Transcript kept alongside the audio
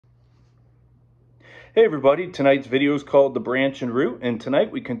Hey everybody, tonight's video is called The Branch and Root, and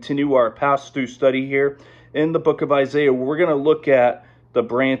tonight we continue our pass-through study here in the book of Isaiah. We're going to look at the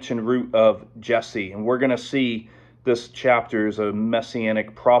branch and root of Jesse, and we're going to see this chapter as a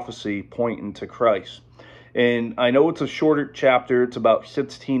messianic prophecy pointing to Christ. And I know it's a shorter chapter, it's about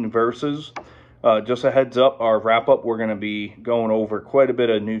 16 verses. Just a heads up, our wrap-up, we're going to be going over quite a bit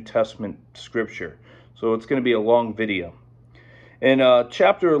of New Testament scripture. So it's going to be a long video. In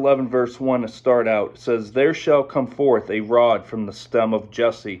chapter 11, verse 1 to start out, it says, "There shall come forth a rod from the stem of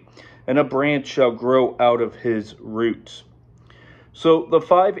Jesse, and a branch shall grow out of his roots." So the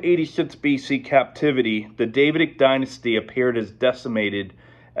 586 BC captivity, the Davidic dynasty appeared as decimated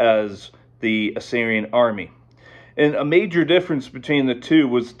as the Assyrian army. And a major difference between the two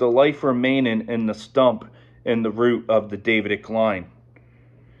was the life remaining in the stump and the root of the Davidic line.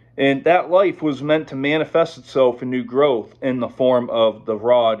 And that life was meant to manifest itself in new growth in the form of the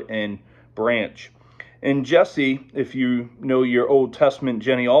rod and branch. And Jesse, if you know your Old Testament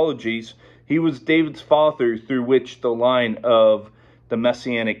genealogies, he was David's father through which the line of the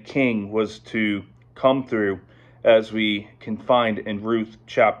Messianic king was to come through, as we can find in Ruth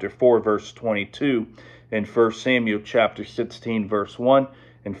chapter 4, verse 22, and 1 Samuel chapter 16, verse 1,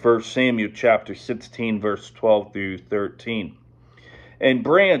 and 1 Samuel chapter 16, verse 12 through 13. And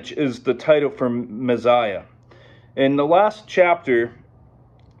branch is the title for Messiah. In the last chapter,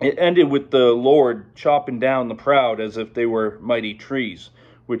 it ended with the Lord chopping down the proud as if they were mighty trees,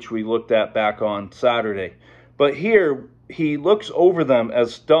 which we looked at back on Saturday. But here, he looks over them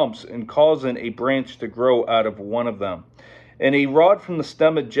as stumps and causing a branch to grow out of one of them. And a rod from the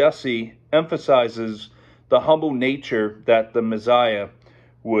stem of Jesse emphasizes the humble nature that the Messiah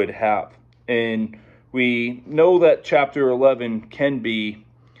would have. And we know that chapter 11 can be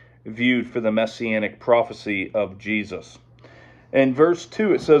viewed for the messianic prophecy of Jesus. In verse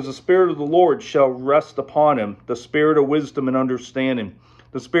 2, it says, "The Spirit of the Lord shall rest upon him, the Spirit of wisdom and understanding,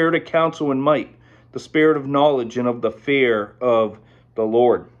 the Spirit of counsel and might, the Spirit of knowledge and of the fear of the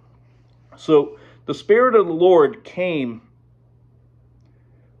Lord." So the Spirit of the Lord came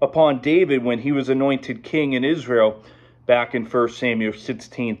upon David when he was anointed king in Israel, back in 1 Samuel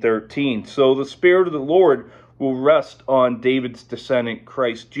 16:13. So the Spirit of the Lord will rest on David's descendant,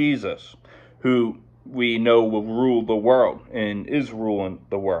 Christ Jesus, who we know will rule the world and is ruling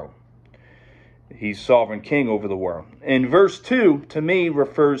the world. He's sovereign king over the world. And verse 2, to me,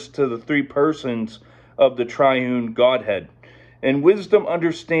 refers to the three persons of the triune Godhead. And wisdom,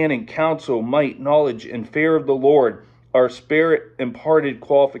 understanding, counsel, might, knowledge, and fear of the Lord are Spirit-imparted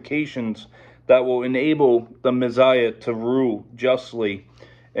qualifications that will enable the Messiah to rule justly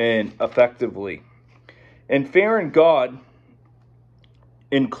and effectively. And fearing God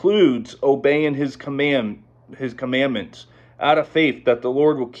includes obeying his commandments out of faith that the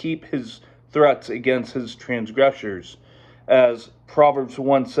Lord will keep his threats against his transgressors, as Proverbs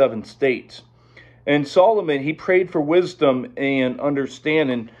 1:7 states. And Solomon, he prayed for wisdom and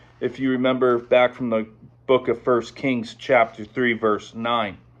understanding, if you remember back from the book of 1 Kings chapter 3, verse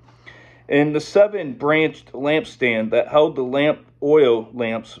 9. And the 7-branched lampstand that held the oil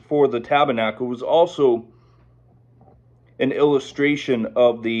lamps for the tabernacle was also an illustration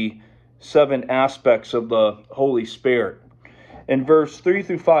of the 7 aspects of the Holy Spirit. In verse 3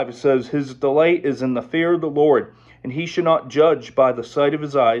 through 5, it says, "His delight is in the fear of the Lord, and he shall not judge by the sight of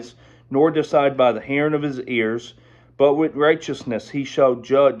his eyes, nor decide by the hearing of his ears, but with righteousness he shall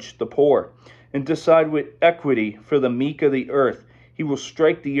judge the poor, and decide with equity for the meek of the earth. He will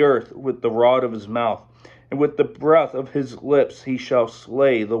strike the earth with the rod of his mouth, and with the breath of his lips he shall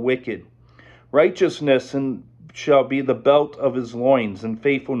slay the wicked. Righteousness shall be the belt of his loins, and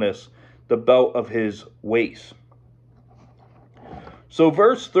faithfulness the belt of his waist." So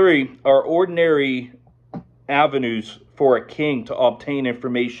verse 3 are ordinary avenues for a king to obtain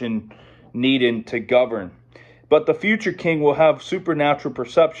information needed to govern. But the future king will have supernatural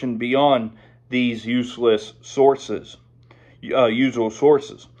perception beyond these usual sources.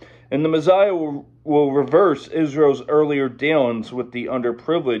 And the Messiah will reverse Israel's earlier dealings with the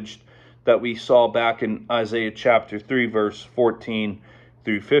underprivileged that we saw back in Isaiah chapter 3, verse 14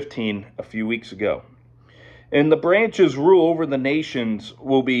 through 15 a few weeks ago. And the branches rule over the nations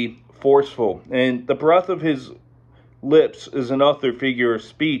will be forceful, and the breath of his lips is another figure of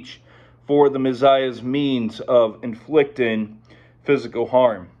speech for the Messiah's means of inflicting physical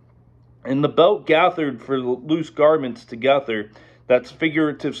harm. And the belt gathered for loose garments together, that's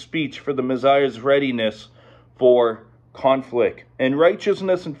figurative speech for the Messiah's readiness for conflict. And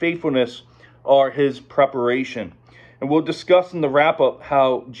righteousness and faithfulness are his preparation. And we'll discuss in the wrap-up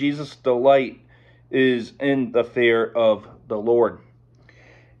how Jesus' delight is in the fear of the Lord.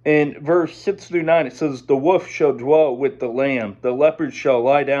 In verse 6 through 9, it says, "The wolf shall dwell with the lamb, the leopard shall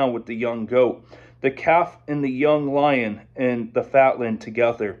lie down with the young goat, the calf and the young lion and the fatling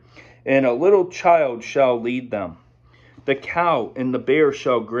together, and a little child shall lead them. The cow and the bear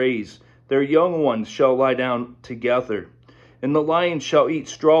shall graze, their young ones shall lie down together. And the lion shall eat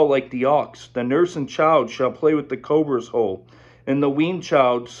straw like the ox, the nursing child shall play with the cobra's hole, and the weaned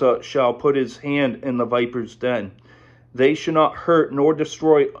child shall put his hand in the viper's den. They shall not hurt nor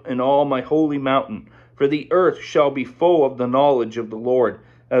destroy in all my holy mountain, for the earth shall be full of the knowledge of the Lord,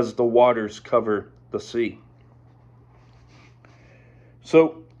 as the waters cover the sea."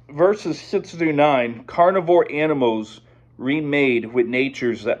 So, verses 6 through 9, carnivore animals remade with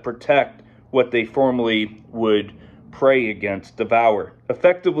natures that protect what they formerly would prey against, devour,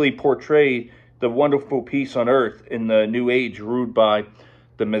 effectively portray the wonderful peace on earth in the new age ruled by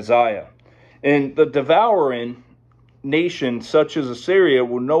the Messiah. And the devouring nation such as Assyria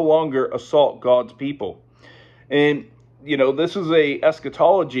will no longer assault God's people. And, this is a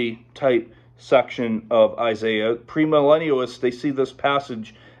eschatology type section of Isaiah. Premillennialists, they see this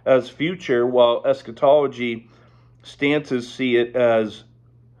passage as future, while eschatology stances see it as,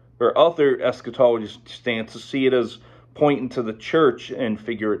 or other eschatology stances see it as pointing to the church in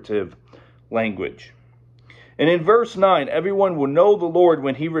figurative language. And in verse 9, everyone will know the Lord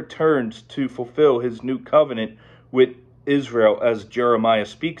when he returns to fulfill his new covenant with Israel, as Jeremiah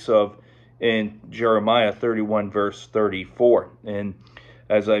speaks of in Jeremiah 31, verse 34. And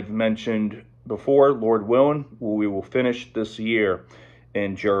as I've mentioned before, Lord willing, we will finish this year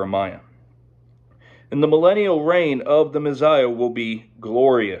in Jeremiah. And the millennial reign of the Messiah will be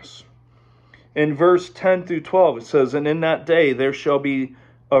glorious. In verse 10 through 12, it says, "And in that day there shall be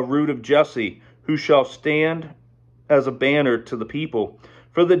a root of Jesse, who shall stand as a banner to the people.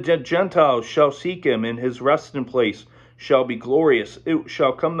 For the Gentiles shall seek him, and his resting place shall be glorious. It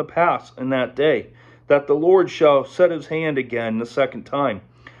shall come to pass in that day, that the Lord shall set his hand again the second time,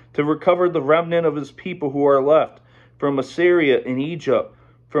 to recover the remnant of his people who are left, from Assyria and Egypt,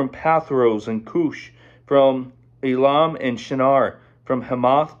 from Pathros and Cush, from Elam and Shinar, from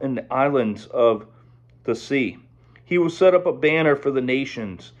Hamath and the islands of the sea. He will set up a banner for the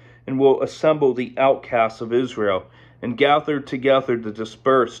nations, and will assemble the outcasts of Israel, and gather together the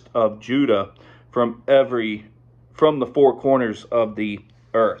dispersed of Judah from the four corners of the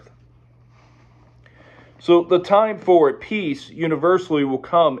earth." So the time for peace universally will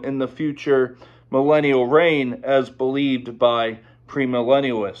come in the future millennial reign, as believed by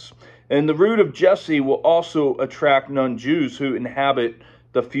premillennialists. And the root of Jesse will also attract non-Jews who inhabit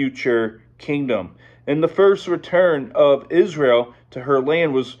the future kingdom. And the first return of Israel to her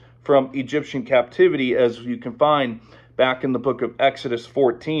land was from Egyptian captivity, as you can find back in the book of Exodus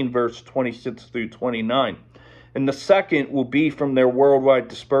 14, verse 26 through 29. And the second will be from their worldwide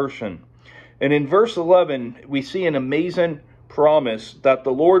dispersion. And in verse 11, we see an amazing promise that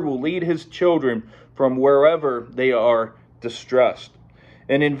the Lord will lead his children from wherever they are distressed.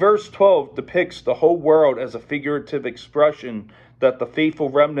 And in verse 12 depicts the whole world as a figurative expression that the faithful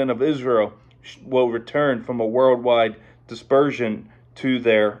remnant of Israel will return from a worldwide dispersion to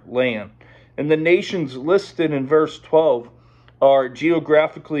their land. And the nations listed in verse 12 are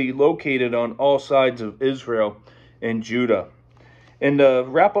geographically located on all sides of Israel and Judah. And to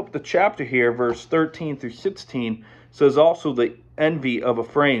wrap up the chapter here, verse 13 through 16 says, "Also the envy of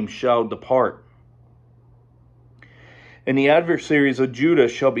Ephraim shall depart, and the adversaries of Judah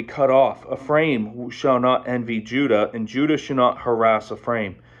shall be cut off. Ephraim shall not envy Judah, and Judah shall not harass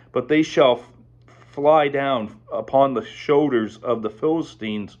Ephraim, but they shall fly down upon the shoulders of the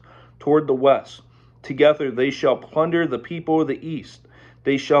Philistines toward the west. Together they shall plunder the people of the east.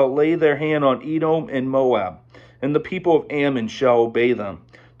 They shall lay their hand on Edom and Moab, and the people of Ammon shall obey them.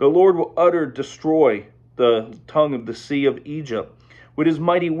 The Lord will destroy the tongue of the sea of Egypt. With his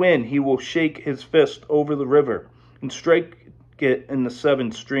mighty wind he will shake his fist over the river, and strike it in the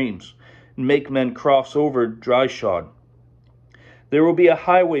seven streams, and make men cross over dry shod. There will be a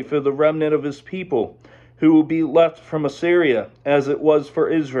highway for the remnant of his people, who will be left from Assyria, as it was for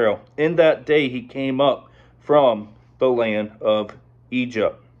Israel. In that day he came up from the land of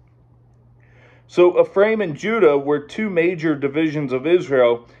Egypt." So Ephraim and Judah were two major divisions of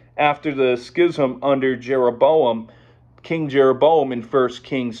Israel after the schism under Jeroboam, King Jeroboam, in 1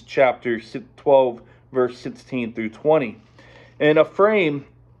 Kings chapter 12, verse 16 through 20. And Ephraim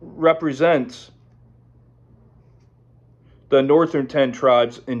represents the northern 10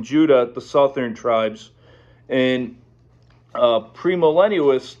 tribes, and Judah, the southern tribes. And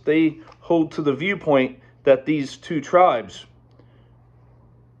premillennialists, they hold to the viewpoint that these two tribes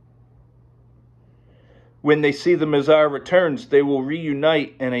when they see the Messiah returns, they will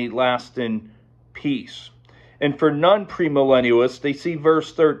reunite in a lasting peace. And for non-premillennialists, they see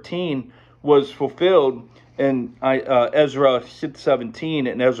verse 13 was fulfilled in Ezra 6:17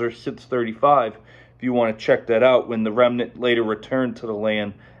 and Ezra 6:35. If you want to check that out, when the remnant later returned to the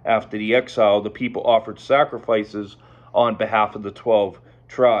land after the exile, the people offered sacrifices on behalf of the 12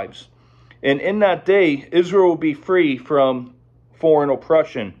 tribes. And in that day, Israel will be free from foreign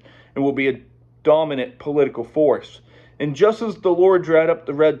oppression and will be a dominant political force. And just as the Lord dried up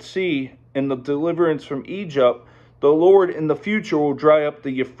the Red Sea in the deliverance from Egypt, the Lord in the future will dry up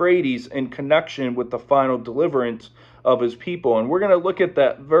the Euphrates in connection with the final deliverance of his people. And we're going to look at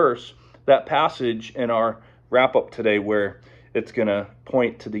that verse, that passage in our wrap-up today, where it's going to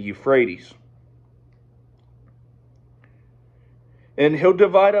point to the Euphrates. And he'll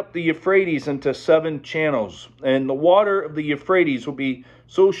divide up the Euphrates into 7 channels. And the water of the Euphrates will be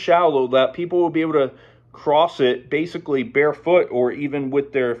so shallow that people will be able to cross it basically barefoot or even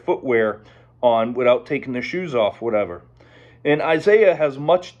with their footwear on without taking their shoes off, whatever. And Isaiah has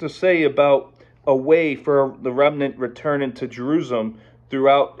much to say about a way for the remnant returning to Jerusalem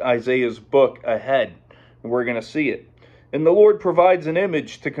throughout Isaiah's book ahead. And we're going to see it. And the Lord provides an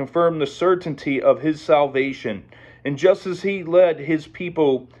image to confirm the certainty of his salvation. And just as he led his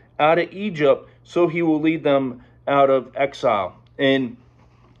people out of Egypt, so he will lead them out of exile. And,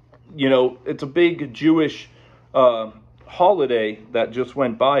 you know, it's a big Jewish holiday that just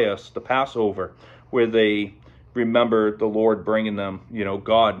went by us, the Passover, where they remember the Lord bringing them, you know,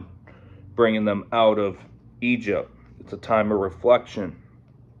 God bringing them out of Egypt. It's a time of reflection.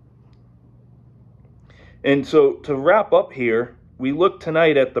 And so to wrap up here, we look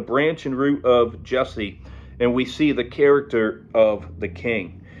tonight at the branch and root of Jesse, and we see the character of the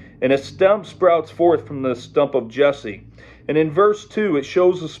king. And a stem sprouts forth from the stump of Jesse. And in verse 2, it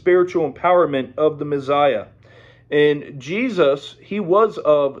shows the spiritual empowerment of the Messiah. And Jesus, he was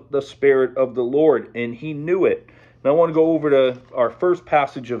of the Spirit of the Lord, and he knew it. Now I want to go over to our first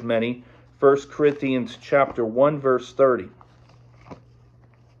passage of many, 1 Corinthians chapter 1, verse 30.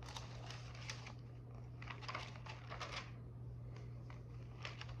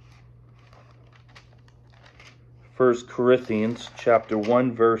 1 Corinthians chapter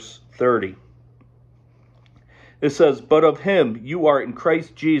 1, verse 30. It says, "But of him you are in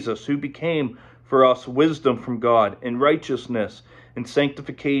Christ Jesus, who became for us wisdom from God, and righteousness, and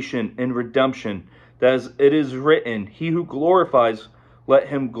sanctification, and redemption, that as it is written, he who glorifies, let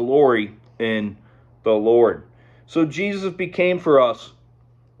him glory in the Lord." So Jesus became for us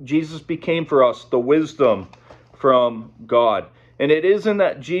the wisdom from God. And it isn't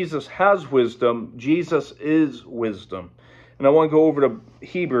that Jesus has wisdom, Jesus is wisdom. And I want to go over to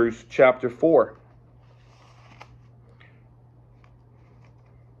Hebrews chapter 4.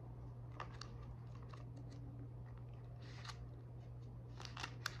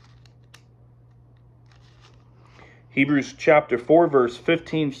 Hebrews chapter 4, verse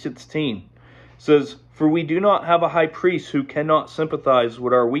 15-16 says, "For we do not have a high priest who cannot sympathize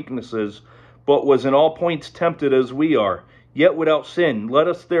with our weaknesses, but was in all points tempted as we are, yet without sin. Let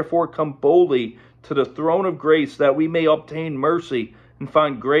us therefore come boldly to the throne of grace, that we may obtain mercy and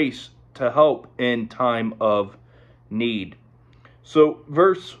find grace to help in time of need." So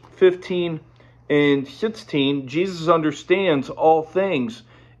verse 15 and 16, Jesus understands all things,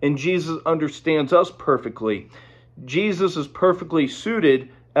 and Jesus understands us perfectly. Jesus is perfectly suited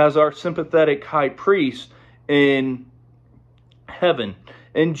as our sympathetic high priest in heaven.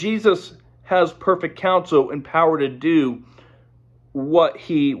 And Jesus has perfect counsel and power to do what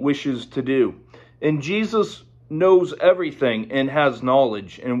he wishes to do. And Jesus knows everything and has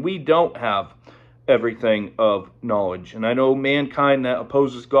knowledge, and we don't have everything of knowledge. And I know mankind that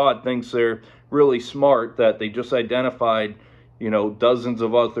opposes God thinks they're really smart, that they just identified, dozens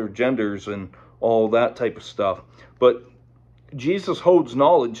of other genders and all that type of stuff. But Jesus holds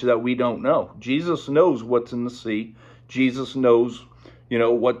knowledge that we don't know. Jesus knows what's in the sea. Jesus knows,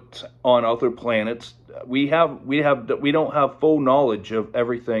 what's on other planets. We don't have full knowledge of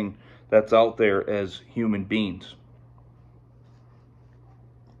everything that's out there as human beings.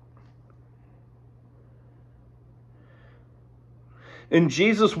 And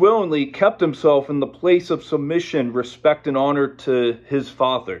Jesus willingly kept himself in the place of submission, respect, and honor to his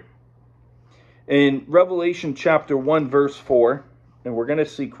Father. In Revelation chapter 1, verse 4, and we're going to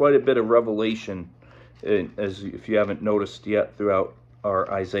see quite a bit of revelation, as if you haven't noticed yet throughout our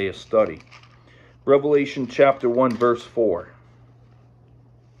Isaiah study. Revelation chapter 1, verse 4.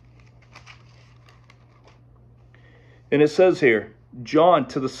 And it says here, "John,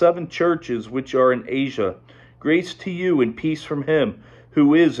 to the 7 churches which are in Asia, grace to you and peace from him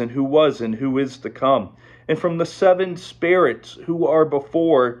who is and who was and who is to come, and from the 7 spirits who are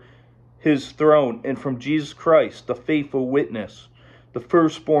before his throne, and from Jesus Christ, the faithful witness, the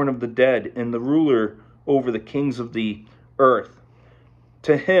firstborn of the dead, and the ruler over the kings of the earth.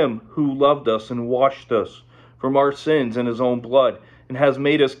 To him who loved us and washed us from our sins in his own blood, and has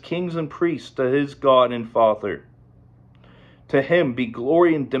made us kings and priests to his God and Father. To him be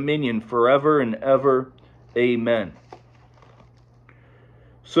glory and dominion forever and ever. Amen.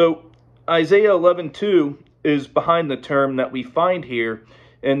 So Isaiah 11:2 is behind the term that we find here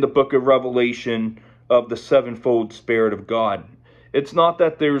in the book of Revelation of the sevenfold Spirit of God. It's not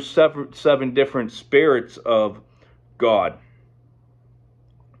that there's seven different spirits of God,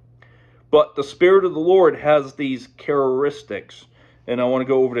 but the Spirit of the Lord has these characteristics. And I want to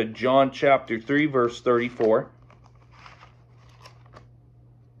go over to John chapter 3, verse 34.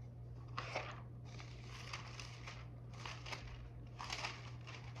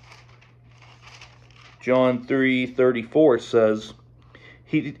 John 3:34 says,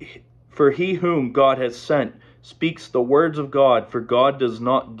 For he whom God has sent speaks the words of God, for God does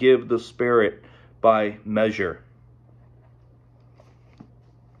not give the Spirit by measure.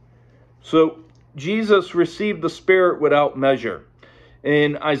 So Jesus received the Spirit without measure.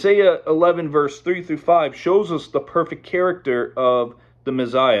 And Isaiah 11 verse 3 through 5 shows us the perfect character of the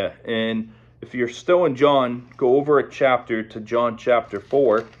Messiah. And if you're still in John, go over a chapter to John chapter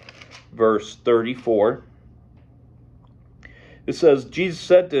 4, verse 34. It says, Jesus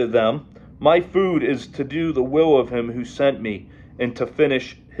said to them, My food is to do the will of him who sent me, and to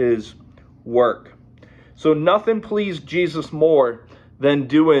finish his work. So nothing pleased Jesus more than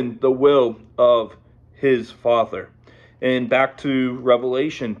doing the will of his Father. And back to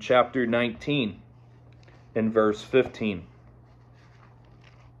Revelation chapter 19 and verse 15.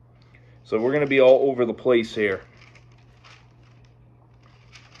 So we're going to be all over the place here.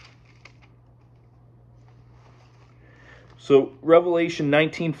 So Revelation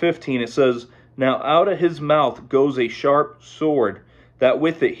 19:15, it says, Now out of his mouth goes a sharp sword, that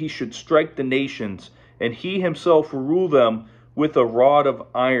with it he should strike the nations, and he himself will rule them with a rod of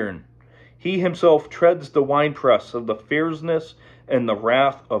iron. He himself treads the winepress of the fierceness and the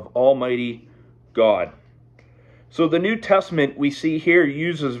wrath of Almighty God. So the New Testament we see here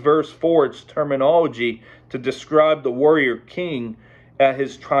uses verse 4's terminology to describe the warrior king at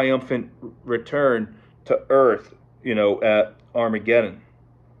his triumphant return to earth, at Armageddon.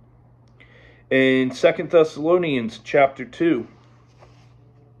 In 2 Thessalonians chapter 2,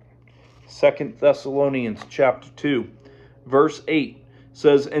 2 Thessalonians chapter 2, verse 8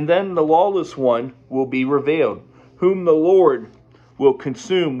 says, And then the lawless one will be revealed, whom the Lord will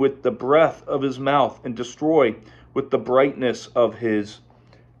consume with the breath of his mouth and destroy with the brightness of his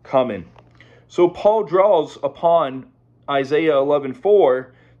coming. So Paul draws upon Isaiah 11:4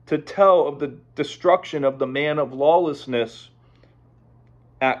 to tell of the destruction of the man of lawlessness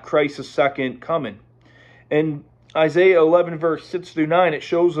at Christ's second coming. In Isaiah 11 verse 6 through 9, it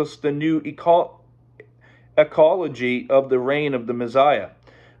shows us the new ecology of the reign of the Messiah.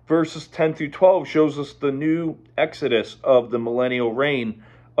 Verses 10 through 12 shows us the new exodus of the millennial reign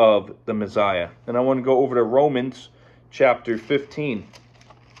of the Messiah. And I want to go over to Romans chapter 15.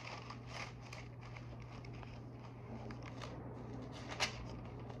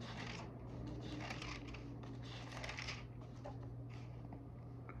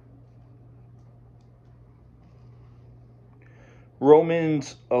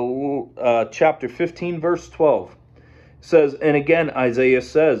 Romans chapter 15 verse 12 says, And again Isaiah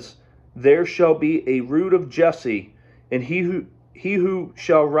says, There shall be a root of Jesse, and he who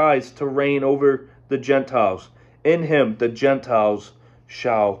shall rise to reign over the Gentiles. In him the Gentiles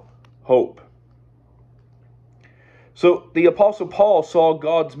shall hope. So the Apostle Paul saw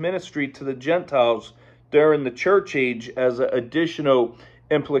God's ministry to the Gentiles during the church age as an additional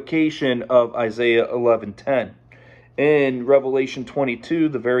implication of Isaiah 11:10. In Revelation 22,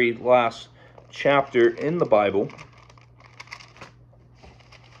 the very last chapter in the Bible,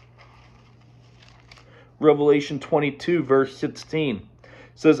 Revelation 22, verse 16,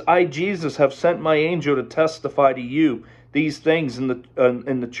 says, I, Jesus, have sent my angel to testify to you these things in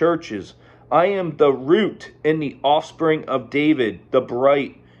the churches. I am the root and the offspring of David, the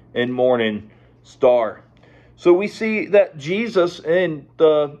bright and morning star. So we see that Jesus in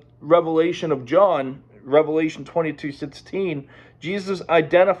the Revelation of John, Revelation 22:16, Jesus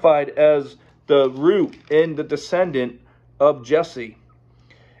identified as the root and the descendant of Jesse.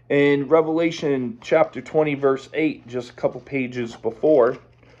 In Revelation chapter 20 verse 8, just a couple chapters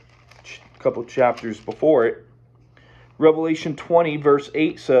before it, Revelation 20 verse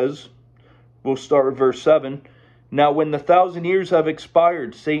 8 says, we'll start with verse 7, Now when the 1,000 years have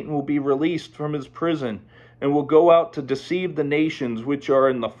expired, Satan will be released from his prison and will go out to deceive the nations which are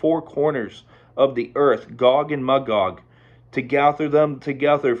in the four corners of the earth, Gog and Magog, to gather them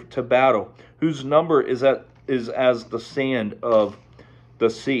together to battle, whose number is as the sand of the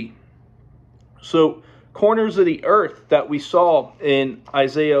sea. So, corners of the earth that we saw in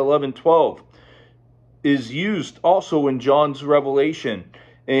Isaiah 11:12 is used also in John's Revelation,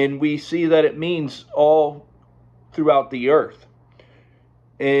 and we see that it means all throughout the earth.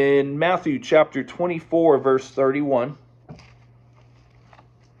 In Matthew chapter 24, verse 31,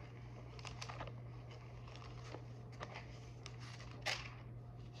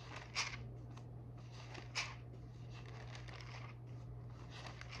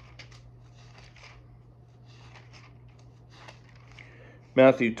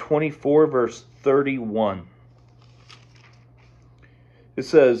 Matthew 24, verse 31. It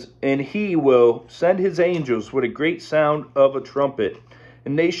says, "And he will send his angels with a great sound of a trumpet,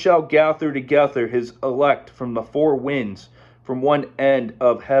 and they shall gather together his elect from the four winds, from one end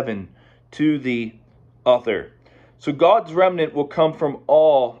of heaven to the other." So God's remnant will come from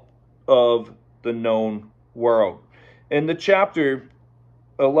all of the known world. In the chapter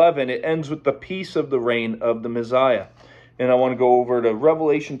 11, it ends with the peace of the reign of the Messiah. And I want to go over to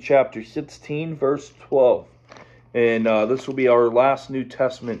Revelation chapter 16, verse 12. And this will be our last New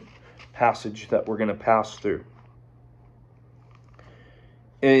Testament passage that we're going to pass through.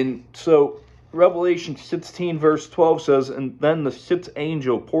 And so Revelation 16, verse 12 says, "And then the sixth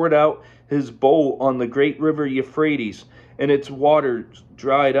angel poured out his bowl on the great river Euphrates, and its waters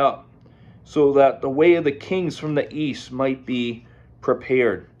dried up, so that the way of the kings from the east might be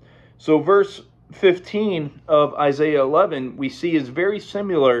prepared." So verse 15 of Isaiah 11 we see is very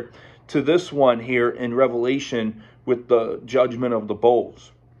similar to this one here in Revelation with the judgment of the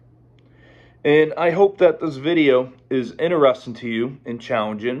bowls. And I hope that this video is interesting to you and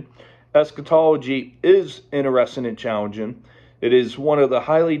challenging. Eschatology is interesting and challenging. It is one of the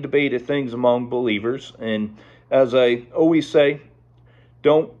highly debated things among believers. And as I always say,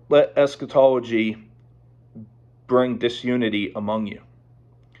 don't let eschatology bring disunity among you.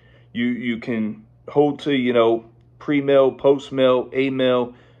 You can hold to, pre-mill, post-mill,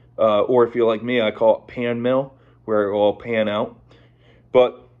 a-mill, or if you're like me, I call it pan-mill, where it will all pan out.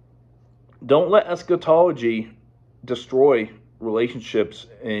 But don't let eschatology destroy relationships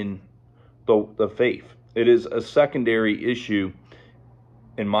in the faith. It is a secondary issue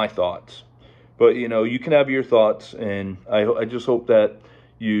in my thoughts. But, you can have your thoughts, and I just hope that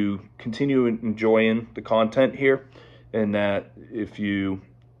you continue enjoying the content here, and that if you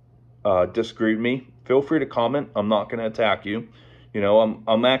disagree with me, feel free to comment. I'm not going to attack you.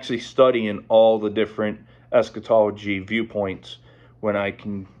 I'm actually studying all the different eschatology viewpoints when I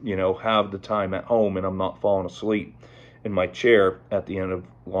can, have the time at home and I'm not falling asleep in my chair at the end of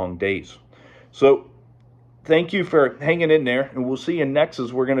long days. So thank you for hanging in there, and we'll see you next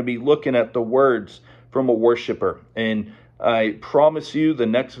as we're going to be looking at the words from a worshiper. And I promise you the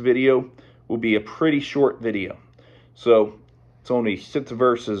next video will be a pretty short video. So it's only 6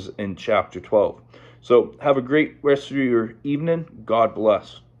 verses in chapter 12. So have a great rest of your evening. God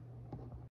bless.